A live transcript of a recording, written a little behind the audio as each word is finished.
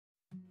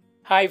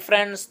Hi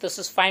friends, this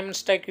is 5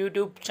 Minutes Tech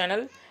YouTube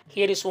channel.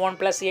 Here is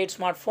OnePlus 8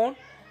 smartphone.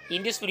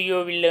 In this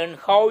video, we'll learn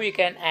how you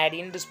can add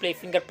in-display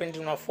fingerprint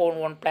in our phone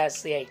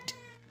OnePlus 8.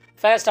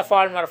 First of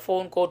all, in our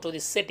phone, go to the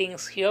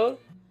settings here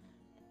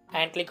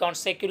and click on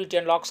security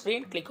and lock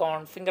screen. Click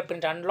on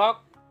fingerprint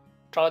unlock.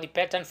 Draw the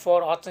pattern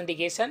for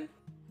authentication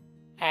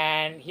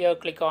and here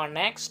click on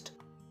next.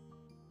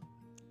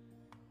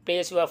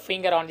 Place your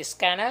finger on the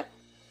scanner.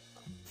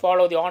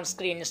 Follow the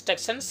on-screen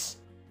instructions.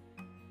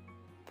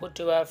 Put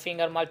your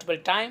finger multiple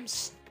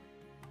times.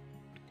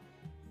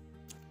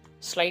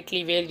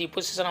 Slightly vary the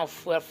position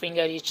of your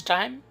finger each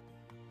time.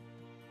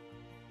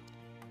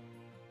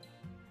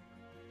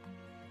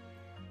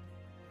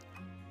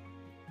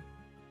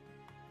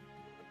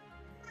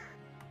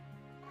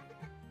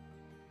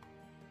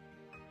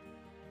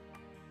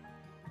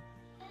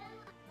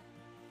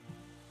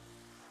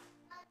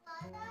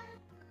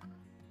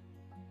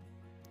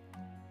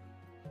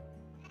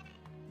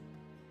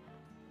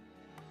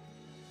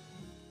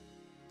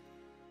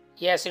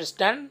 Yes, it's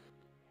done.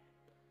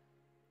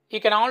 You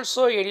can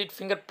also edit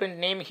fingerprint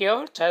name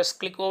here. Just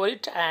click over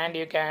it and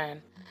you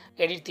can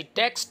edit the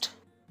text.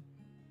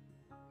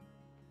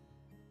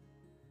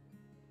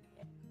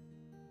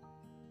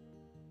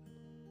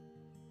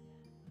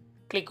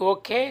 Click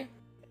OK.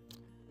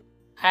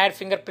 Add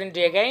fingerprint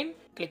again.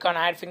 Click on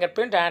add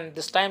fingerprint and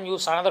this time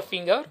use another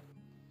finger.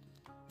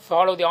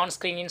 Follow the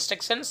on-screen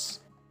instructions.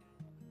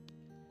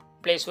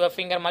 Place your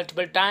finger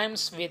multiple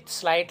times with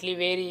slightly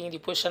varying the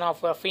position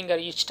of your finger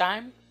each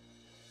time.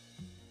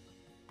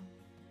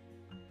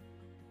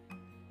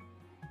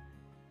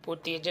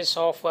 Put the edges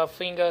of your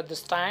finger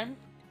this time.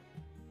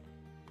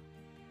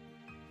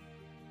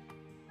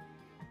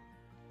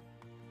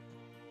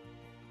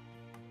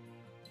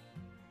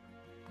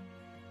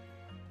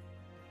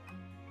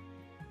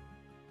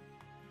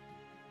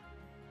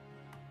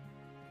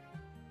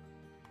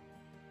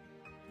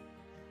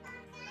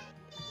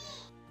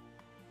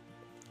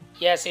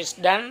 Yes, it's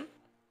done.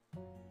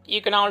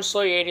 You can also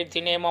edit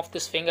the name of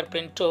this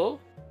fingerprint too.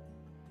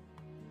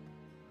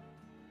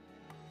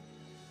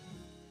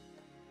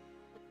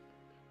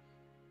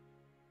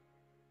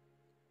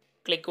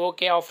 Click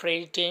OK after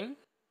editing.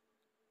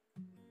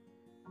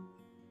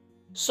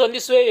 So in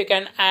this way you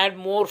can add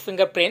more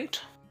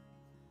fingerprint.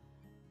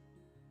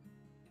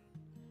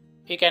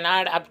 You can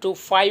add up to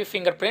 5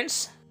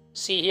 fingerprints.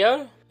 See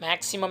here,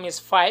 maximum is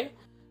 5.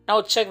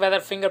 Now check whether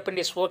fingerprint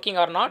is working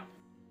or not.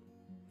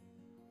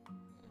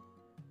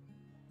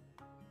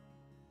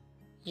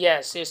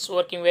 Yes, it's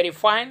working very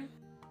fine.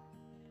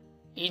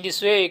 In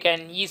this way, you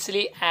can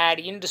easily add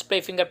in-display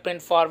fingerprint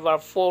for your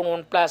phone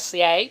OnePlus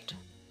 8.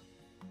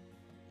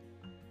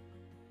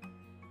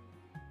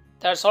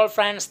 That's all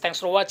friends.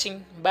 Thanks for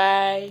watching.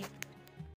 Bye.